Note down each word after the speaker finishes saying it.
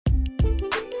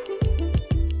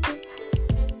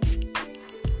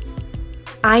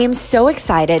I am so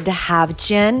excited to have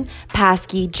Jen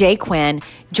Paskey Jaquin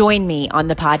join me on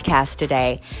the podcast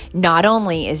today. Not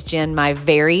only is Jen my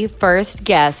very first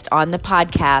guest on the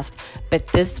podcast, but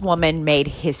this woman made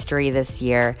history this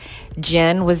year.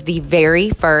 Jen was the very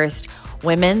first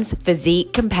women's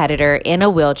physique competitor in a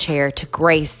wheelchair to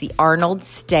grace the Arnold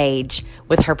stage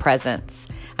with her presence.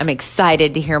 I'm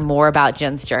excited to hear more about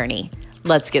Jen's journey.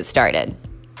 Let's get started.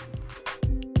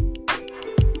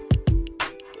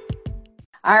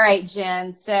 All right,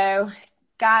 Jen. So,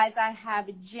 guys, I have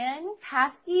Jen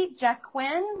Paskey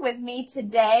Jaquin with me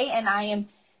today, and I am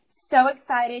so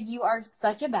excited. You are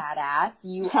such a badass.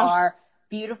 You are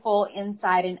beautiful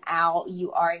inside and out.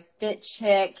 You are a fit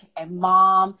chick, a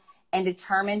mom, and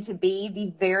determined to be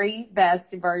the very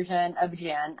best version of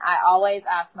Jen. I always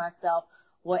ask myself,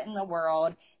 what in the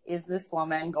world is this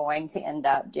woman going to end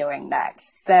up doing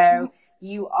next? So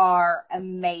you are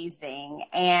amazing.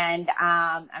 And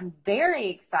I'm very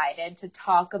excited to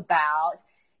talk about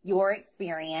your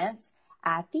experience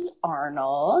at the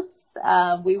Arnold's.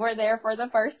 We were there for the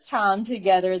first time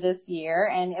together this year,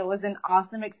 and it was an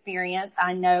awesome experience,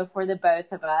 I know, for the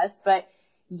both of us. But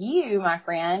you, my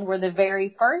friend, were the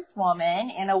very first woman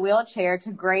in a wheelchair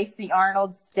to grace the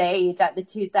Arnold stage at the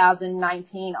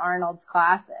 2019 Arnold's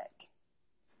Classic.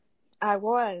 I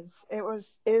was. It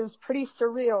was pretty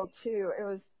surreal too. It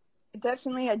was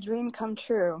definitely a dream come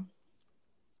true.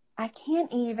 I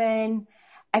can't even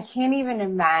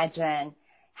imagine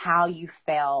how you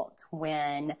felt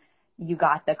when you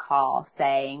got the call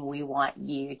saying we want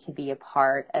you to be a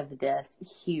part of this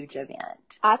huge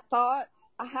event. I thought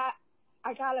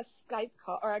I got a Skype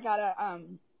call, or I got a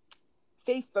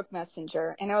Facebook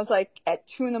Messenger, and it was like at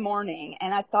 2 a.m,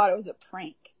 and I thought it was a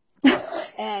prank.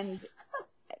 And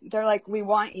they're like, we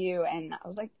want you. And I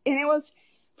was like, and it was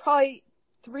probably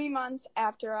 3 months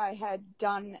after I had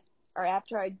done, or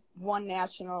after I won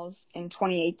nationals in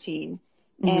 2018.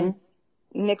 Mm-hmm. And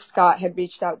Nick Scott had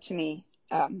reached out to me.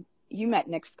 You met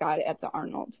Nick Scott at the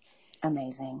Arnold.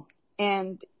 Amazing.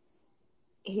 And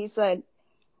he said,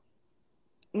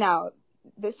 now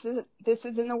this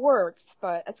is in the works,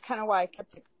 but that's kind of why I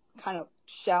kept it kind of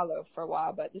shallow for a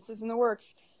while, but this is in the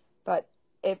works. But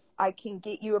if I can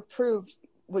get you approved,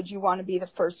 would you want to be the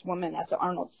first woman at the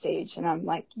Arnold stage? And I'm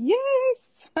like,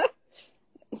 yes.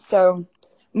 So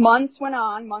months went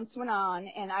on,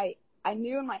 and I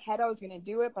knew in my head I was going to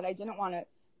do it, but I didn't want to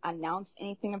announce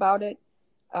anything about it,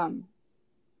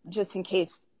 just in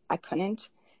case I couldn't.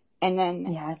 And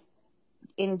then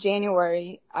in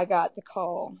January, I got the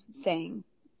call saying,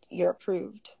 you're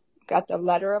approved. Got the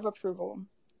letter of approval.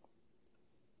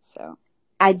 So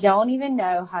I don't even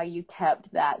know how you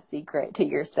kept that secret to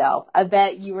yourself. I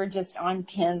bet you were just on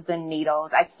pins and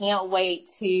needles. I can't wait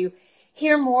to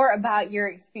hear more about your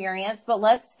experience, but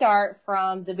let's start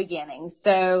from the beginning.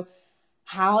 So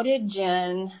how did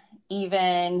Jen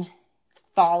even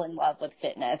fall in love with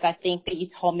fitness? I think that you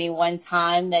told me one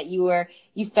time that you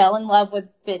fell in love with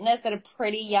fitness at a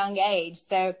pretty young age.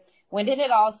 So when did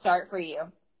it all start for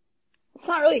you? It's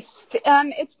not really,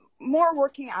 it's more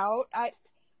working out. I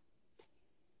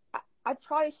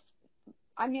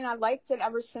liked it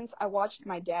ever since I watched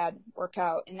my dad work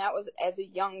out, and that was as a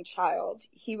young child.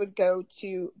 He would go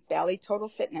to Bally Total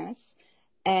Fitness,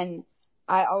 and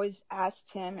I always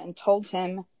asked him and told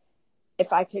him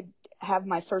if I could have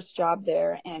my first job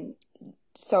there, and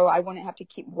so I wouldn't have to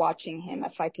keep watching him,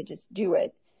 if I could just do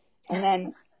it. And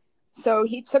then, so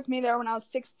he took me there when I was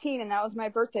 16, and that was my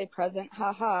birthday present,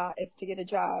 is to get a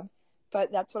job,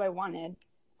 but that's what I wanted.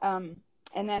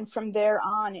 And then from there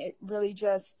on, it really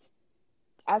just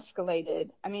escalated.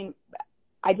 I mean,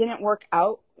 I didn't work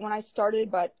out when I started,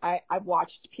 but I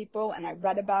watched people and I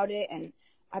read about it, and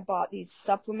I bought these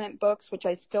supplement books, which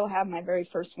I still have my very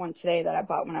first one today that I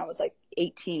bought when I was like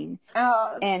 18.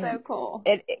 Oh, that's so cool.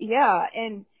 I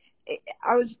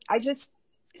just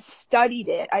studied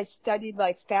it. I studied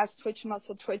like fast twitch and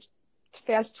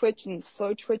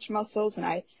slow twitch muscles, and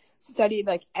I studied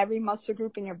like every muscle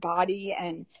group in your body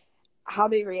and how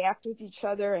they react with each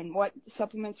other and what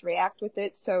supplements react with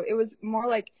it. So it was more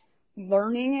like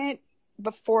learning it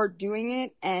before doing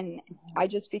it, and I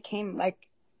just became like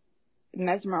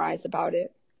mesmerized about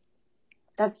it.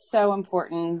 That's so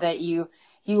important that you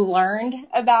learned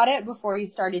about it before you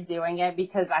started doing it,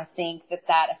 because I think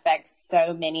that affects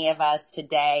so many of us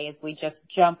today as we just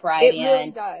jump right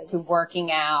in to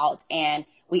working out, and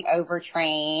we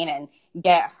overtrain and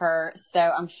get hurt. So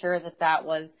I'm sure that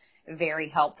was very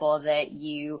helpful that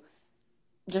you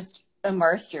just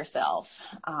immersed yourself.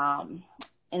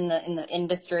 in the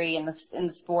industry, in the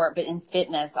sport, but in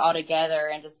fitness altogether,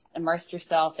 and just immerse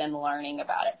yourself in learning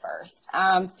about it first.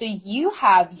 So you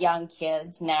have young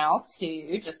kids now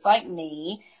too, just like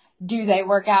me. Do they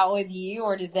work out with you,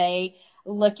 or do they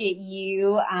look at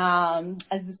you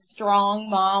as a strong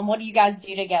mom? What do you guys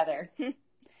do together?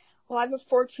 Well, I have a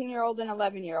 14-year-old and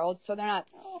 11-year-old, so they're not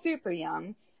super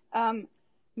young.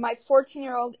 My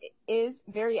 14-year-old is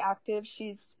very active.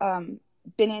 She's been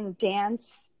in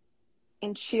dance,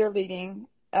 in cheerleading,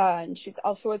 and she's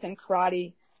also was in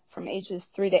karate from ages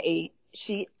 3 to 8.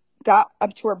 She got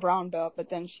up to her brown belt,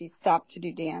 but then she stopped to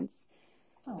do dance.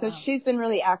 Oh, so wow. She's been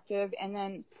really active. And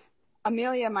then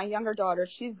Amelia, my younger daughter,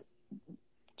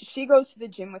 she goes to the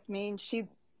gym with me, and she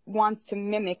wants to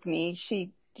mimic me.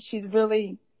 She's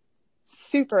really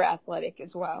super athletic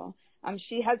as well.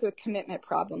 She has a commitment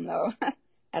problem though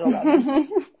at 11.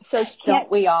 So she don't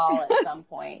we all at some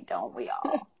point? Don't we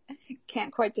all?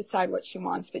 Can't quite decide what she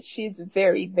wants, but she's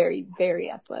very, very,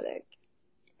 very athletic.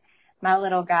 My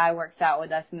little guy works out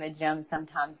with us in the gym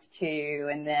sometimes too.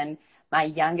 And then my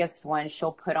youngest one,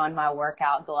 she'll put on my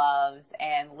workout gloves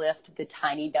and lift the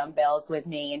tiny dumbbells with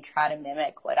me and try to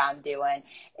mimic what I'm doing.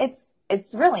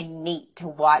 It's really neat to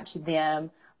watch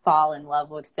them fall in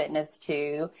love with fitness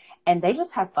too. And they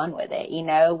just have fun with it, you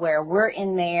know, where we're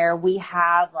in there, we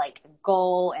have like a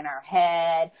goal in our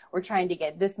head. We're trying to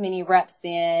get this many reps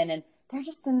in, and they're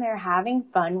just in there having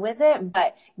fun with it,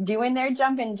 but doing their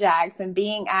jumping jacks and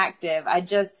being active.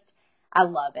 I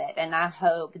love it. And I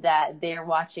hope that they're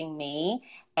watching me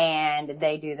and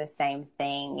they do the same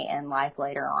thing in life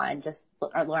later on. Just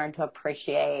learn to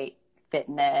appreciate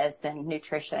fitness and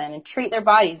nutrition and treat their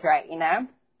bodies right, you know?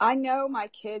 I know my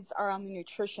kids are on the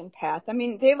nutrition path. I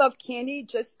mean, they love candy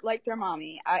just like their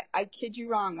mommy. I kid you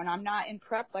wrong. When I'm not in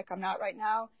prep, like I'm not right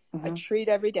now, I treat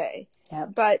every day.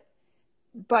 Yep.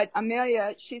 But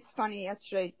Amelia, she's funny.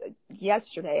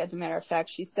 Yesterday, as a matter of fact,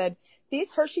 she said,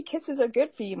 "These Hershey Kisses are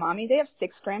good for you, Mommy. They have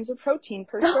 6 grams of protein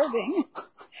per serving."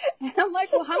 And I'm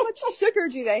like, well, how much sugar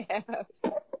do they have?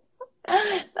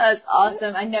 That's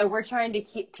awesome. I know we're trying to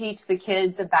teach the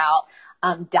kids about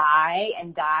dye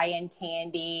and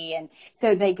candy. And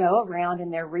so they go around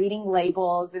and they're reading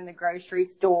labels in the grocery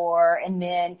store. And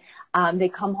then they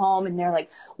come home and they're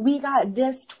like, we got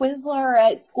this Twizzler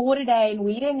at school today and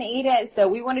we didn't eat it. So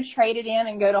we want to trade it in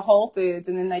and go to Whole Foods.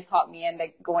 And then they talk me into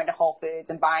going to Whole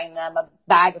Foods and buying them a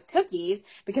bag of cookies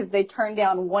because they turned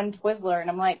down one Twizzler.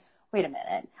 And I'm like, wait a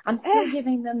minute, I'm still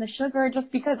giving them the sugar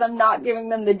just because I'm not giving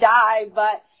them the dye.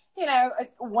 But you know,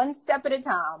 one step at a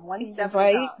time, at a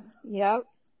time. Yep.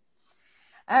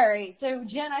 All right. So,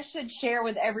 Jen, I should share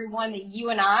with everyone that you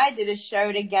and I did a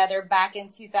show together back in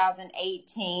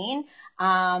 2018,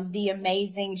 the Be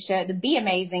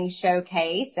Amazing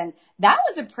Showcase. And that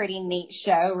was a pretty neat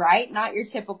show, right? Not your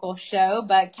typical show,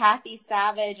 but Kathy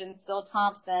Savage and Syl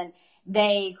Thompson,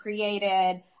 they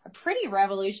created a pretty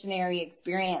revolutionary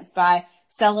experience by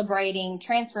celebrating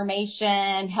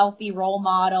transformation, healthy role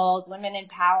models, women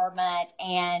empowerment.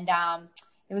 And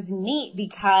it was neat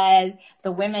because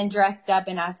the women dressed up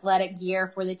in athletic gear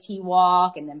for the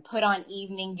T-Walk and then put on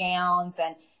evening gowns,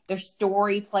 and their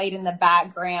story played in the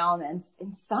background. And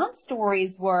some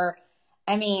stories were,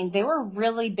 they were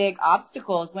really big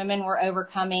obstacles. Women were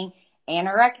overcoming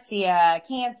anorexia,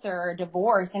 cancer,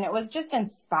 divorce, and it was just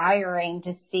inspiring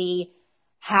to see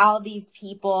how these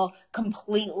people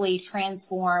completely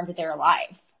transformed their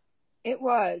life. It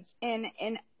was. And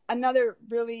another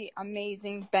really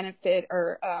amazing benefit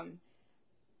or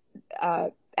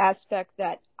aspect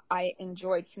that I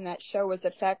enjoyed from that show was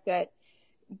the fact that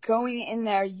going in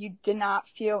there, you did not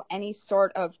feel any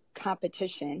sort of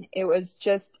competition. It was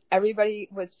just everybody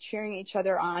was cheering each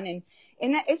other on. And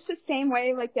it's the same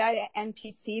way like that at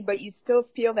NPC, but you still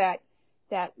feel that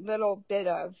little bit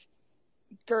of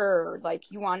like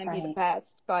you want to be the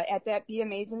best. But at that Be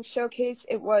Amazing Showcase,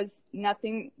 it was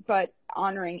nothing but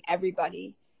honoring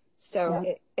everybody. So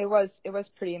it was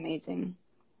pretty amazing.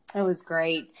 It was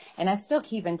great. And I still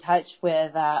keep in touch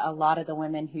with a lot of the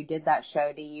women who did that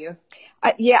show. Do you?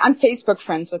 Yeah, I'm Facebook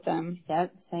friends with them.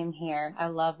 Yep, same here. I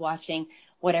love watching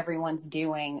what everyone's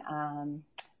doing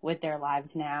with their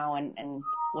lives now and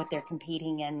what they're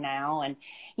competing in now. And,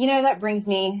 that brings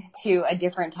me to a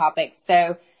different topic.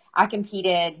 So I'm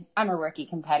a rookie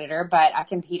competitor, but I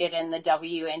competed in the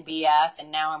WNBF, and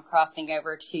now I'm crossing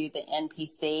over to the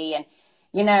NPC. And,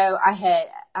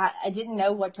 I didn't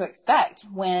know what to expect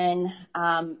when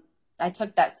I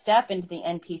took that step into the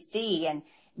NPC. And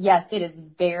yes, it is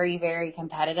very, very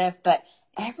competitive, but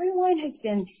everyone has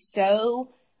been so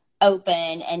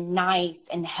open and nice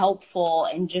and helpful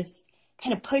and just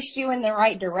kind of pushed you in the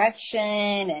right direction.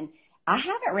 And I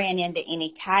haven't ran into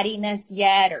any cattiness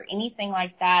yet or anything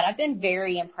like that. I've been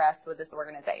very impressed with this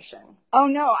organization. Oh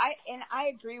no, I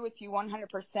agree with you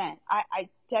 100%. I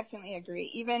definitely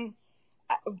agree. Even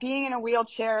being in a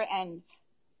wheelchair, and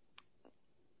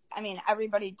I mean,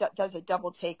 everybody does a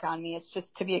double take on me. It's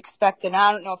just to be expected.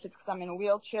 I don't know if it's because I'm in a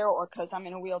wheelchair or because I'm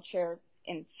in a wheelchair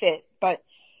and fit, but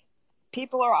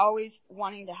people are always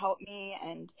wanting to help me,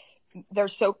 and they're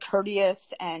so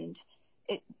courteous. And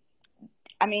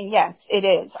I mean, yes, it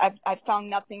is. I've found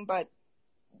nothing but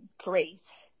grace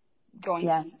going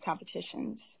to these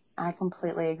competitions. I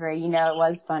completely agree. You know, it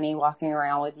was funny walking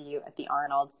around with you at the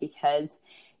Arnold's because,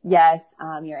 yes,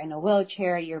 you're in a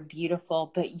wheelchair, you're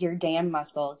beautiful, but your damn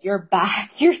muscles, your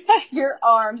back, your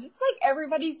arms, it's like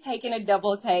everybody's taking a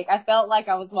double take. I felt like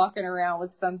I was walking around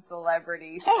with some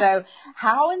celebrity. So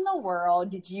how in the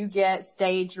world did you get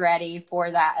stage ready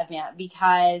for that event?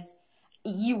 Because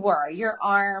your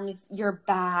arms, your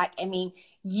back, I mean,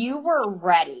 you were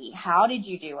ready. How did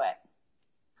you do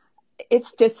it?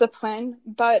 It's discipline,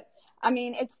 but I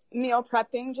mean, it's meal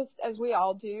prepping, just as we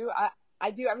all do. I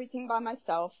do everything by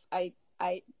myself.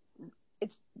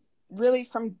 It's really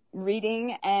from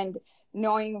reading and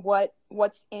knowing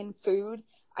what's in food.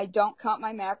 I don't count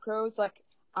my macros like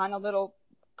on a little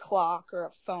clock or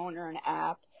a phone or an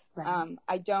app. Right.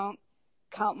 I don't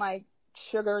count my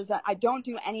sugars. I don't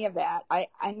do any of that. I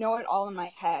know it all in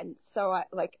my head. So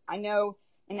I know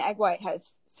an egg white has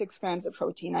 6 grams of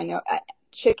protein. I know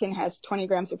chicken has 20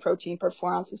 grams of protein per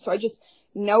 4 ounces. So I just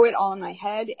know it all in my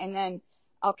head, and then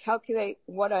I'll calculate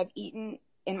what I've eaten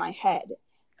in my head.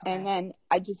 Okay. And then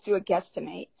I just do a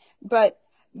guesstimate. But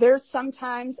there's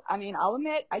sometimes, I mean, I'll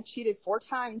admit I cheated 4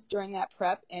 times during that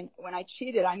prep. And when I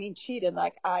cheated, I mean cheated.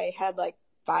 Like I had like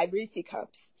 5 Reese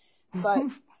cups.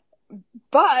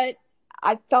 But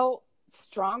I felt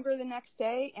stronger the next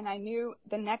day. And I knew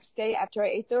the next day after I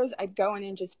ate those, I'd go in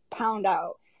and just pound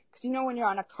out. Because you know, when you're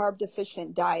on a carb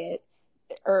deficient diet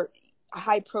or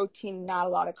high protein, not a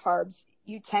lot of carbs,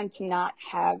 you tend to not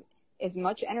have as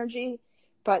much energy.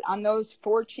 But on those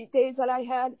 4 cheat days that I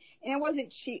had, and it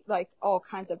wasn't cheat like all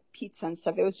kinds of pizza and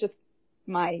stuff, it was just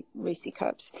my Reese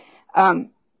cups.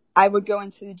 I would go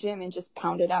into the gym and just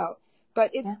pound it out. But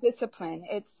it's discipline.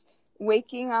 It's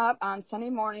waking up on Sunday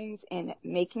mornings and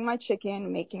making my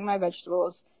chicken, making my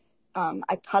vegetables.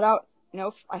 I cut out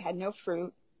I had no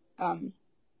fruit.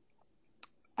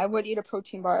 I would eat a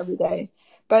protein bar every day,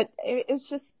 but it's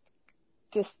just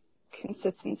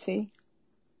consistency.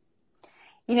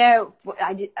 You know,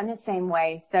 I'm the same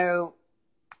way. So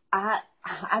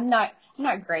I'm not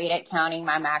great at counting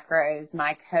my macros.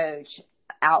 My coach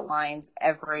outlines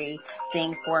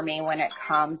everything for me when it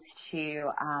comes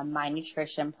to my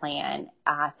nutrition plan.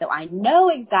 So I know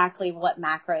exactly what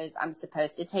macros I'm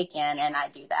supposed to take in, and I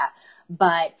do that.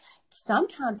 But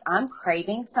sometimes I'm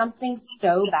craving something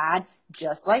so bad,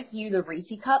 just like you, the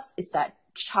Reese cups. It's that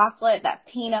chocolate, that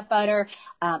peanut butter.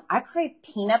 I crave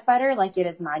peanut butter like it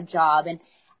is my job. And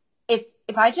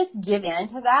if I just give in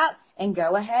to that and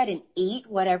go ahead and eat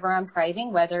whatever I'm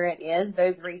craving, whether it is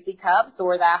those Reese cups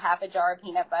or that half a jar of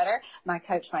peanut butter, my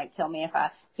coach might kill me if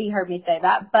he heard me say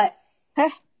that. But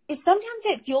sometimes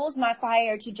it fuels my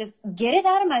fire to just get it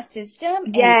out of my system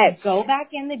and go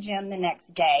back in the gym the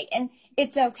next day. And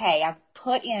it's okay. I've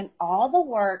put in all the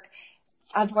work.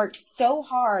 I've worked so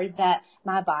hard that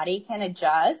my body can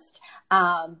adjust.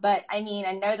 But I mean,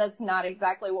 I know that's not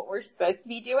exactly what we're supposed to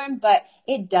be doing, but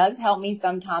it does help me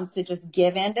sometimes to just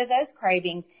give in to those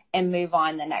cravings and move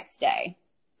on the next day.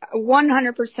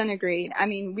 100% agreed. I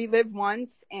mean, we live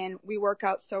once and we work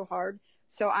out so hard.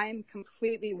 So I am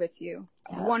completely with you,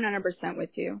 100%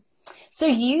 with you.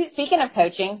 So speaking of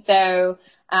coaching, so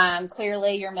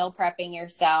clearly you're meal prepping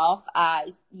yourself.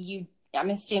 I'm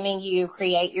assuming you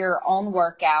create your own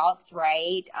workouts,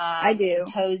 right? I do.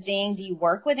 Posing. Do you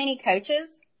work with any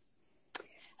coaches?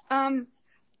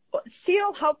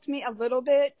 Seal helped me a little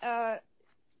bit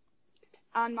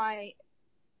on my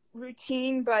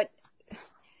routine, but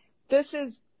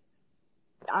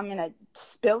I'm going to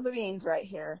spill the beans right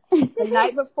here. The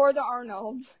night before the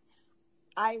Arnold,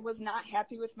 I was not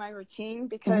happy with my routine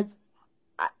because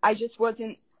I just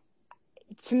wasn't,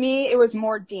 to me, it was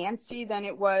more dancey than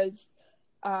it was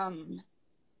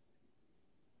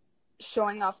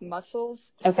showing off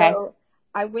muscles. Okay. So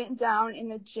I went down in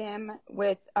the gym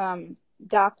with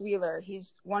Doc Wheeler.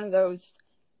 He's one of those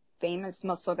famous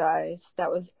muscle guys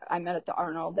I met at the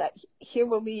Arnold that he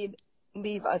will leave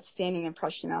a standing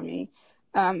impression on me.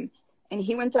 And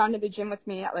he went down to the gym with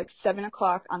me at like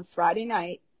 7:00 on Friday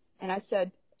night. And I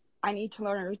said, I need to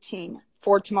learn a routine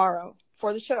for tomorrow,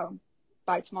 for the show,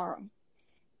 by tomorrow.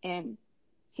 And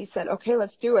he said, okay,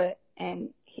 let's do it. And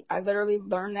I literally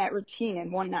learned that routine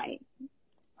in one night,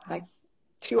 like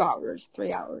 2 hours,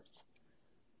 3 hours.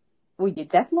 Well, you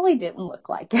definitely didn't look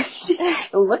like it.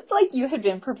 It looked like you had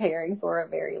been preparing for a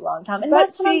very long time. And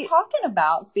that's what I'm talking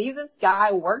about. See, this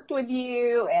guy worked with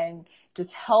you and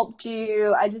just helped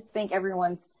you. I just think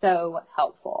everyone's so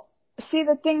helpful. See,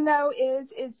 the thing though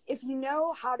is if you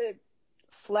know how to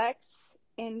flex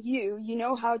and you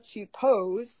know how to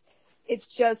pose, it's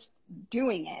just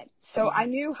doing it. So I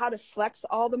knew how to flex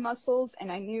all the muscles,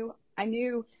 and I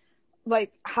knew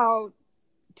like how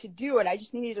to do it. I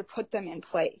just needed to put them in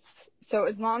place. So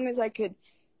as long as I could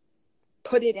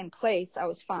put it in place, I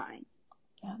was fine.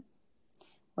 Yeah.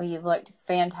 Well, you looked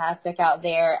fantastic out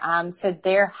there. So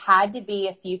there had to be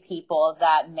a few people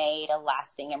that made a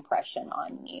lasting impression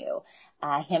on you,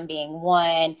 him being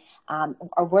one.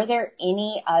 Or were there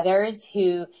any others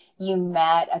who you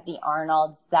met at the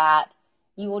Arnold's that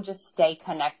you will just stay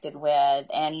connected with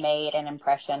and made an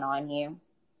impression on you?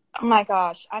 Oh my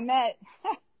gosh. I met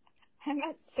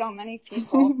so many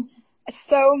people,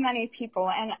 so many people,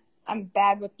 and I'm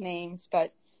bad with names,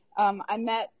 but I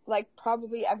met like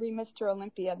probably every Mr.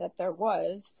 Olympia that there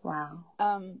was. Wow.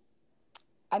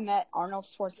 I met Arnold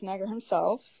Schwarzenegger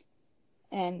himself,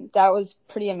 and that was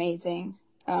pretty amazing.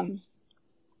 I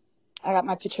got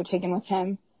my picture taken with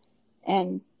him,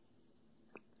 and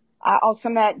I also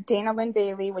met Dana Lynn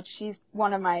Bailey, which she's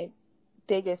one of my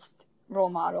biggest role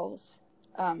models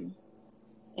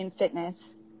in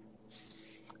fitness.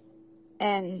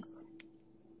 And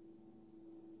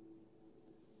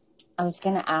I was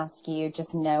going to ask you,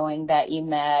 just knowing that you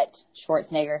met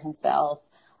Schwarzenegger himself,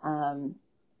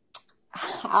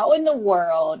 how in the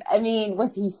world, I mean,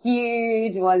 was he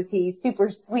huge? Was he super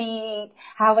sweet?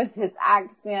 How was his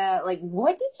accent? Like,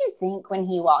 what did you think when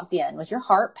he walked in? Was your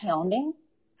heart pounding?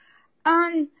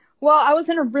 Well, I was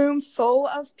in a room full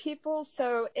of people,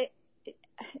 so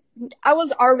I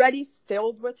was already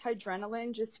filled with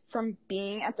adrenaline just from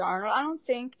being at the Arnold. I don't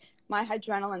think my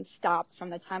adrenaline stopped from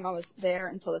the time I was there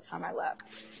until the time I left.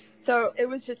 So it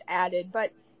was just added.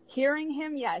 But hearing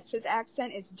him, yes, his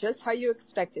accent is just how you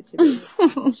expect it to be.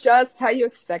 Just how you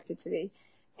expect it to be.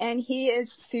 And he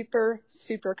is super,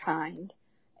 super kind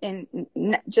and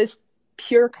just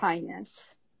pure kindness.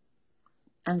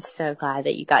 I'm so glad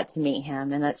that you got to meet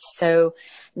him, and that's so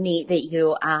neat that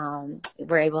you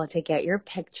were able to get your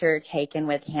picture taken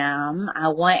with him. I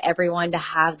want everyone to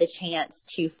have the chance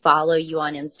to follow you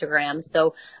on Instagram.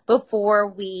 So before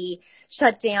we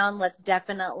shut down, let's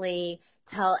definitely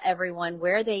tell everyone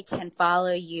where they can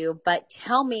follow you. But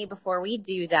tell me before we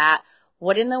do that,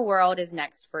 what in the world is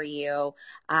next for you?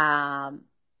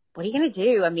 What are you going to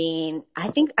do? I mean, I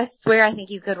think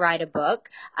you could write a book.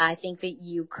 I think that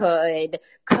you could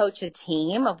coach a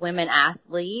team of women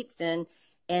athletes in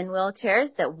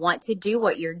wheelchairs that want to do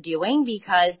what you're doing,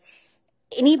 because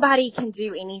anybody can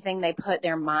do anything they put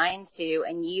their mind to,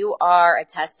 and you are a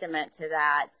testament to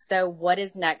that. So what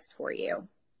is next for you?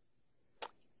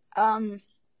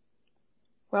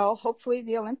 Well, hopefully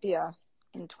the Olympia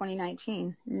in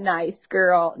 2019. Nice,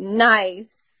 girl.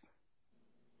 Nice.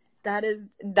 That is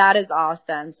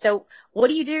awesome. So what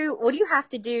do you do? What do you have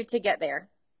to do to get there?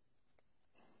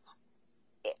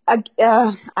 I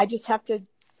just have to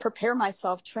prepare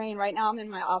myself, train. Right now I'm in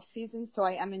my off season, so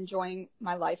I am enjoying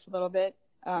my life a little bit.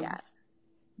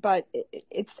 But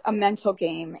it's a mental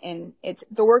game, and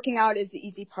the working out is the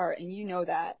easy part, and you know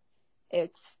that.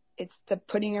 It's the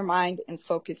putting your mind and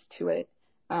focus to it.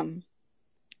 And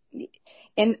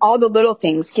all the little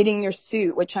things, getting your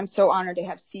suit, which I'm so honored to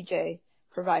have CJ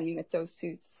provide me with those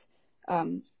suits.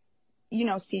 You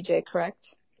know CJ,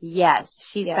 correct? Yes,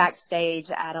 she's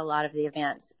backstage at a lot of the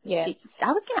events. Yes.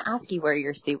 I was going to ask you where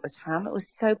your suit was from. It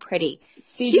was so pretty.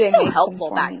 CJ she's so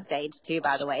helpful backstage too,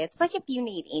 by the way. It's like if you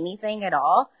need anything at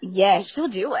all, she'll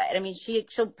do it. I mean,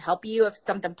 she'll help you if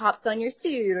something pops on your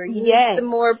suit or you need some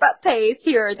more butt paste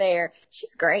here or there.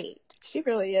 She's great. She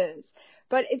really is.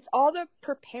 But it's all the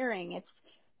preparing. It's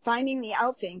finding the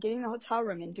outfit and getting the hotel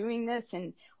room and doing this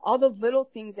and all the little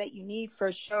things that you need for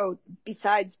a show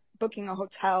besides booking a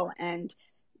hotel and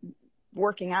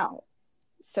working out.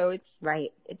 So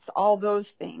it's all those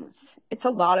things. It's a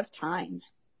lot of time.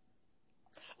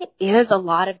 It is a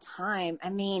lot of time. I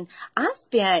mean, I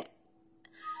spent,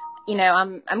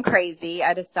 I'm crazy.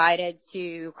 I decided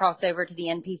to cross over to the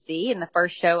NPC, and the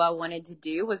first show I wanted to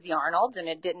do was the Arnold's, and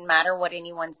it didn't matter what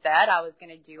anyone said. I was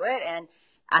going to do it. And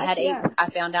I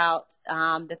found out,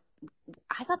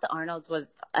 I thought the Arnold's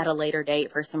was at a later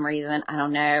date for some reason. I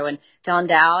don't know. And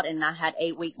found out, and I had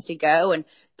 8 weeks to go and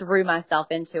threw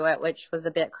myself into it, which was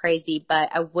a bit crazy, but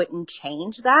I wouldn't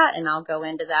change that. And I'll go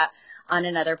into that on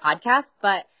another podcast.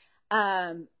 But,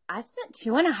 I spent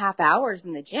 2.5 hours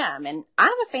in the gym, and I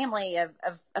have a family of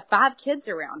 5 kids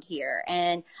around here,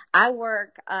 and I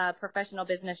work a professional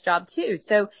business job too.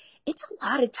 So it's a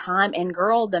lot of time, and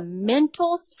girl, the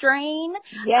mental strain,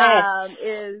 Yes.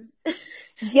 is,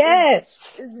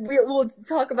 Yes. we'll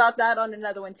talk about that on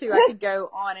another one too. I could go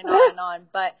on and on and on,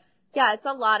 but yeah, it's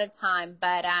a lot of time,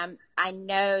 but, I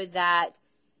know that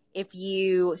if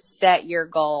you set your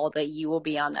goal that you will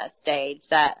be on that stage,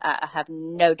 that I have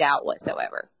no doubt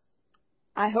whatsoever.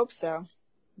 I hope so.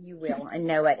 You will. I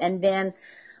know it. And then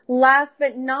last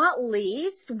but not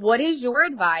least, what is your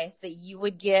advice that you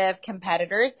would give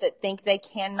competitors that think they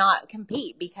cannot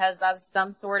compete because of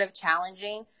some sort of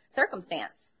challenging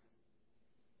circumstance?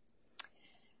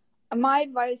 My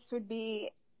advice would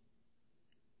be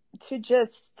to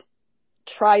just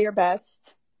try your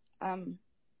best,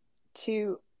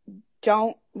 to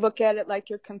don't look at it like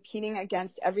you're competing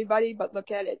against everybody, but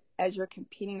look at it as you're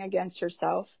competing against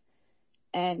yourself,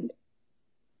 and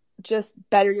just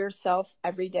better yourself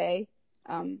every day,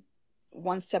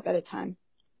 one step at a time.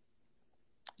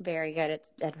 Very good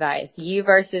advice. You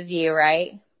versus you,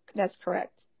 right? That's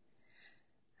correct.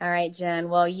 All right, Jen.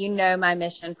 Well, you know, my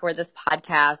mission for this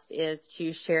podcast is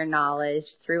to share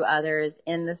knowledge through others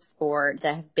in the sport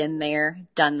that have been there,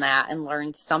 done that, and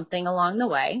learned something along the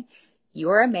way.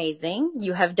 You're amazing.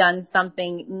 You have done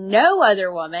something no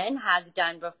other woman has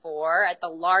done before at the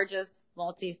largest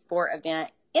multi-sport event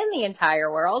in the entire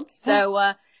world.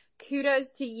 So,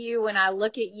 kudos to you. When I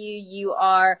look at you,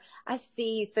 I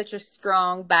see such a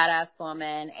strong, badass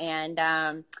woman.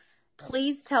 And,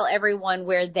 please tell everyone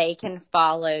where they can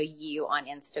follow you on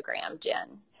Instagram,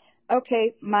 Jen.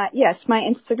 Okay. My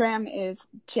Instagram is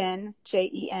Jen,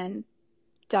 Jen,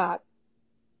 Pasky,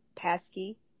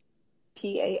 Pasky,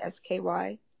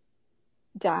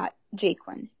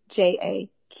 Jaquin,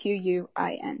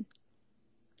 Jaquin.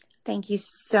 Thank you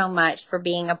so much for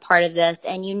being a part of this.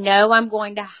 And you know, I'm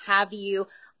going to have you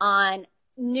on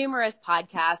numerous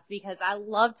podcasts because I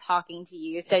love talking to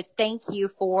you. So thank you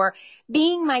for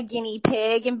being my guinea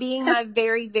pig and being my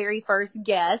very, very first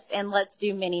guest. And let's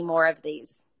do many more of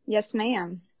these. Yes,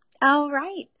 ma'am. All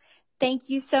right. Thank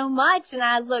you so much. And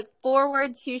I look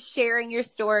forward to sharing your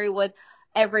story with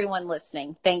everyone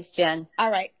listening. Thanks, Jen. All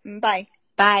right. Bye.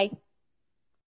 Bye.